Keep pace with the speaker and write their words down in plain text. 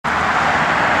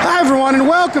everyone, and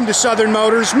welcome to Southern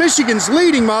Motors, Michigan's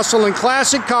leading muscle and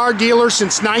classic car dealer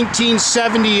since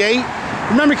 1978.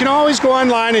 Remember, you can always go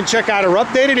online and check out our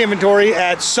updated inventory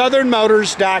at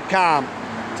southernmotors.com.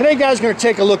 Today, guys, we're going to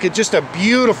take a look at just a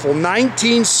beautiful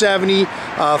 1970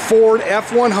 Ford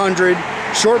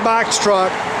F100 short box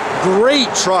truck. Great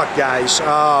truck, guys.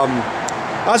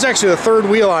 I was actually the third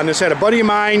wheel on this. I had a buddy of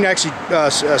mine actually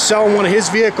selling one of his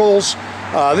vehicles.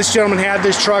 This gentleman had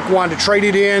this truck, wanted to trade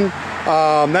it in.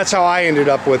 That's how I ended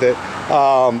up with it.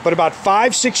 But about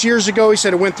 5-6 years ago, he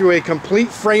said it went through a complete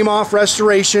frame-off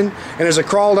restoration. And as I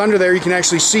crawled under there, you can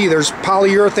actually see there's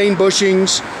polyurethane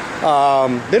bushings.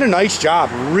 Did a nice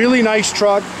job. Really nice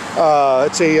truck.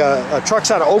 It's a truck's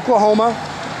out of Oklahoma.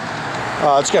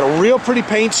 It's got a real pretty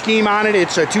paint scheme on it.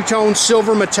 It's a two-tone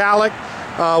silver metallic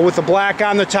with the black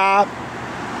on the top.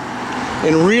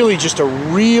 And really just a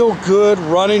real good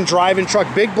running, driving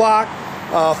truck. Big block,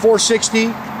 460,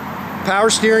 power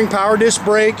steering, power disc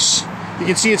brakes. You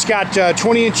can see it's got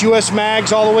 20-inch US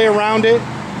mags all the way around it.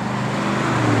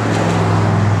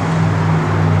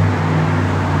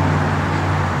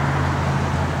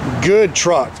 Good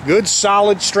truck, good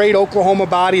solid straight Oklahoma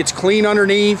body. It's clean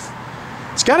underneath.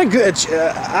 It's got a good,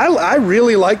 I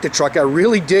really like the truck. I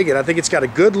really dig it. I think it's got a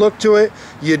good look to it.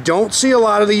 You don't see a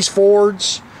lot of these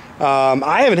Fords.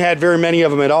 I haven't had very many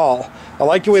of them at all. I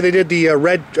like the way they did the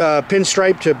red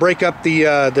pinstripe to break up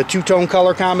the two-tone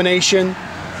color combination.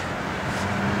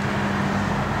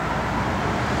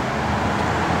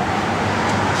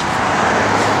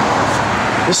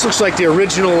 This looks like the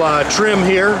original trim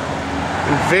here.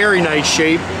 In very nice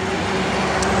shape.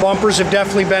 Bumpers have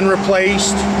definitely been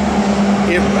replaced.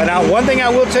 Now, one thing I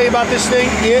will tell you about this thing,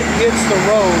 it hits the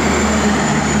road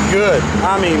good.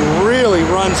 I mean, really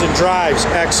runs and drives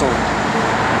excellent.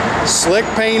 Slick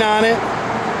paint on it.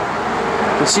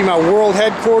 You can see my world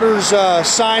headquarters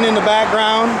sign in the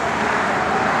background.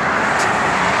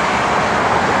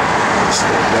 That's the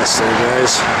best there,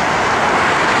 guys.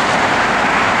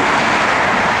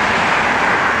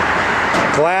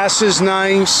 Glass is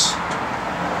nice.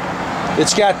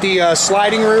 It's got the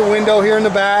sliding rear window here in the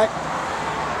back.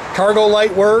 Cargo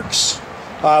light works.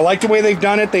 I like the way they've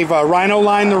done it. They've rhino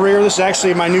lined the rear. This is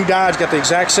actually my new Dodge. Got the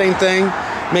exact same thing.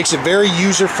 Makes it very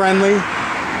user friendly.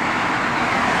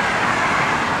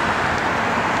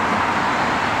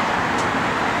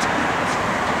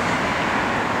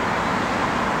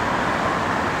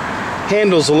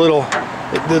 Handle's a little.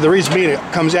 The reason being it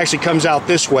actually comes out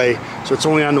this way, so it's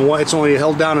only on the one. It's only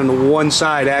held down on the one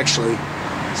side actually.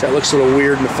 So that looks a little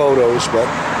weird in the photos, but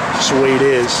it's just the way it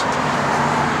is.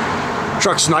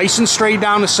 Truck's nice and straight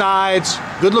down the sides.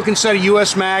 Good looking set of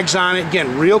US mags on it.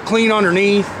 Again, real clean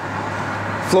underneath.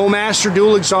 Flowmaster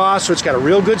dual exhaust, so it's got a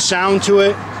real good sound to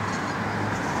it.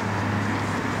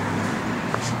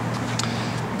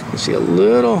 You see a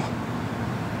little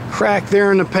crack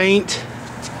there in the paint.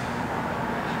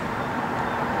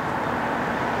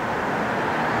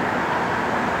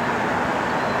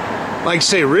 Like I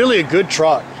say, really a good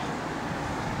truck.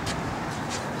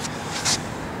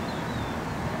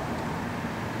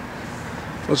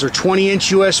 Those are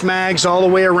 20-inch US mags all the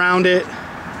way around it.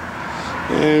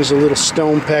 And there's a little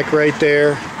stone peck right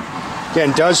there.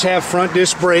 Again, does have front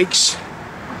disc brakes.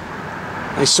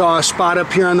 I saw a spot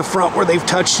up here on the front where they've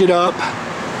touched it up.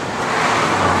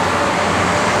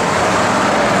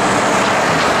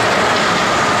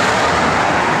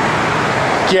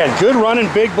 Again, good running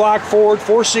big block Ford,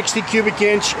 460 cubic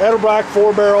inch, Edelbrock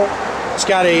 4-barrel. It's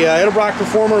got a Edelbrock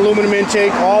Performer aluminum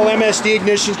intake, all MSD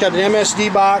ignition. It's got an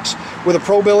MSD box with a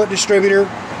Pro Billet distributor,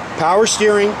 power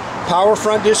steering, power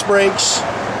front disc brakes,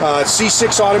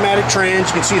 C6 automatic trans.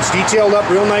 You can see it's detailed up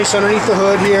real nice underneath the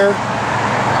hood here.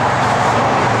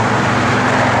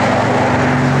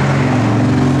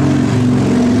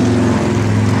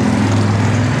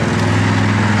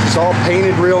 It's all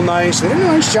painted real nice. They did a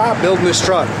nice job building this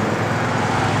truck.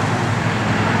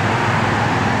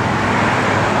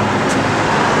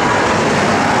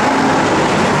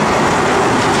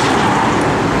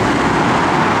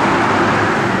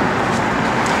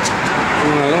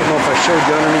 Showed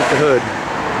you underneath the hood.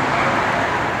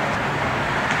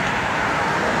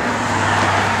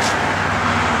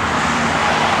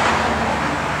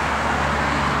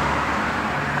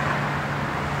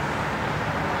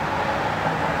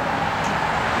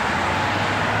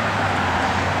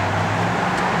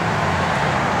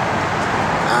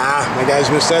 My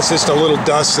guys missed. That's just a little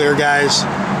dust there, guys.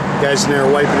 Guys in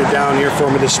there wiping it down here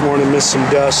for me this morning. Missed some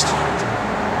dust.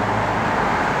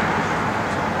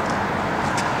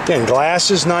 Again,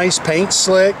 glass is nice, paint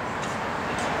slick.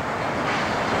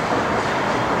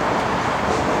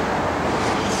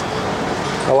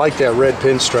 I like that red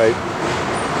pinstripe.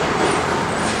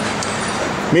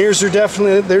 Mirrors are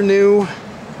definitely, they're new.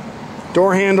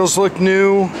 Door handles look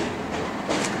new.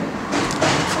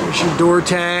 There's your door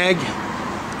tag.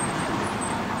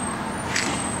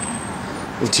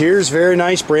 Interior's very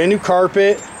nice, brand new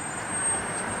carpet.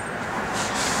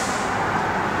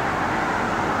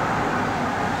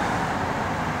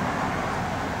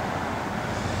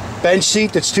 Bench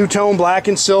seat that's two-tone, black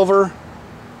and silver.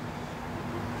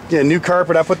 Yeah, new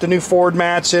carpet. I put the new Ford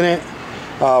mats in it.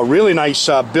 Really nice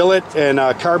billet and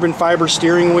carbon fiber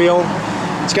steering wheel.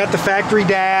 It's got the factory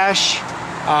dash.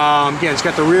 Again, it's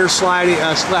got the rear sliding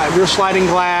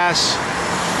glass.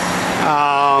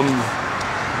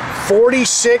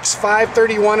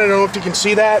 46,531. I don't know if you can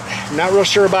see that. I'm not real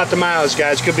sure about the miles,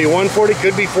 guys. Could be 140,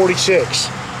 could be 46.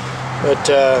 But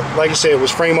like I say, it was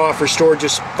frame off restored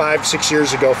just 5-6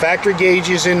 years ago. Factory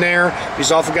gauges in there.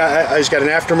 He's also got an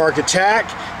aftermarket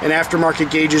tach and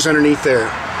aftermarket gauges underneath there.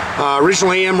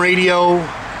 Original AM radio.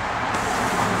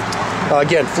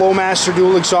 Again, Flowmaster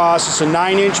dual exhaust. It's a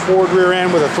 9-inch Ford rear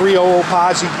end with a 300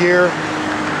 posi gear.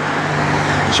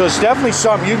 So it's definitely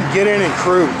something you can get in and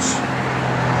cruise.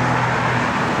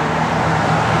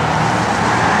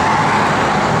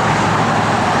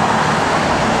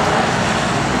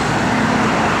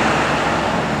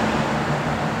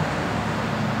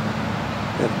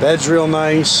 That bed's real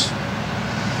nice.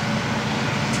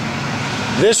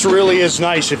 This really is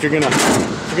nice if you're gonna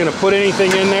put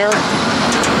anything in there. I'm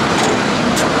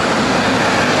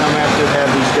gonna have to have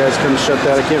these guys come shut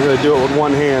that. I can't really do it with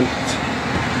one hand.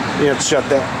 You have to shut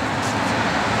that.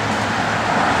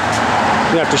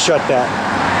 You have to shut that.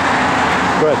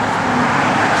 Good.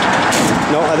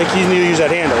 No, I think you need to use that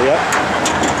handle. Yep.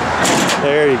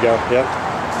 There you go. Yep.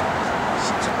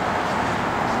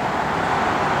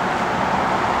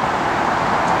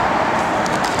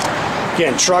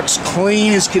 Again, truck's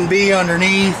clean as can be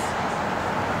underneath.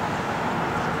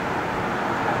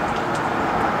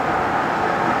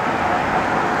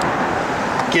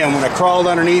 Again, when I crawled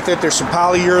underneath it, there's some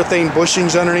polyurethane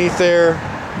bushings underneath there.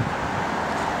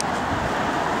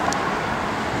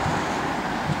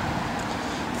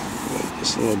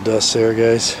 Just a little dust there,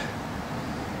 guys.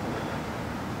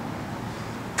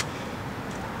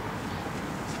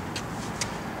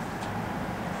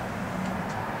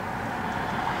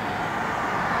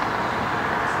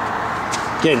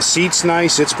 Again, seat's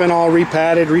nice. It's been all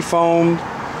repadded, refoamed.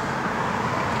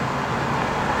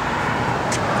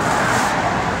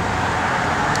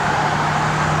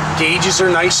 Gauges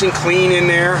are nice and clean in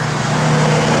there.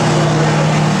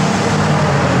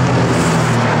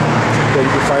 Get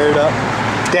you fired up.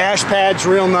 Dash pad's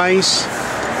real nice.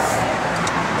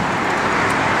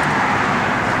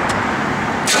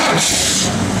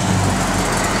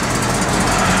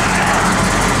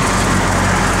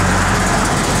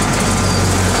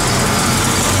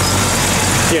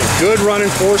 Yeah, good running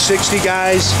 460,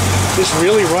 guys. This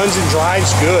really runs and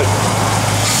drives good.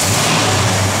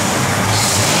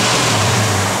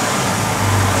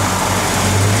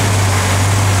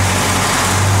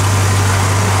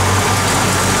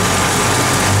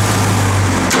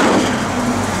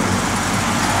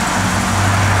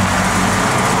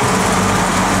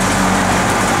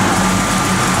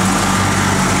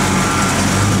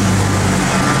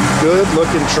 Good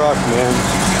looking truck, man.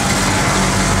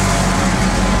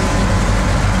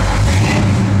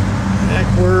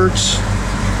 Works.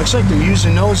 Looks like they're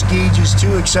using those gauges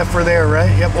too, except for there,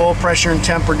 right? Yep, oil pressure and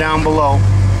temp are down below.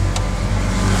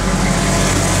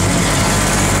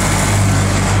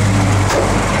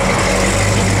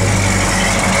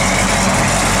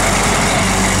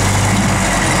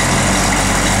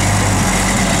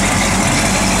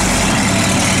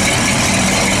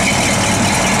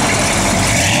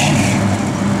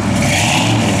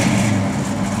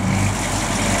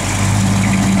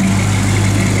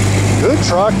 Good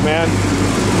truck, man.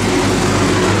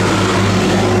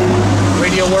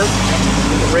 Radio work? Yep.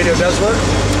 The radio does work.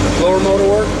 Blower motor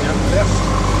work? Yep.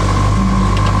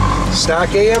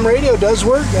 Stock AM radio does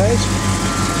work, guys.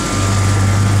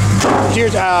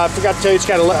 Here's, I forgot to tell you, it's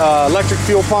got an electric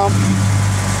fuel pump.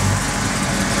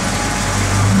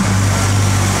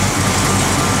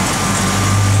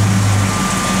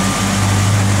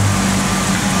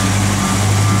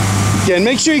 And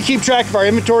make sure you keep track of our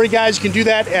inventory, guys. You can do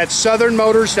that at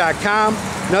southernmotors.com.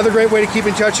 Another great way to keep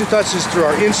in touch with us is through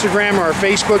our Instagram or our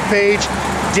Facebook page.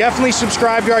 Definitely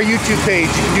subscribe to our YouTube page.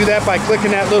 You can do that by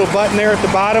clicking that little button there at the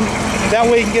bottom. That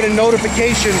way you can get a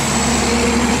notification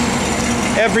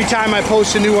every time I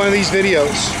post a new one of these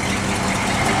videos.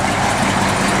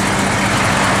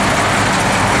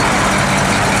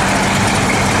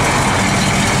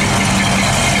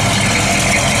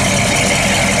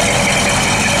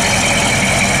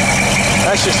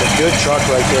 That's just a good truck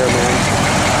right there, man.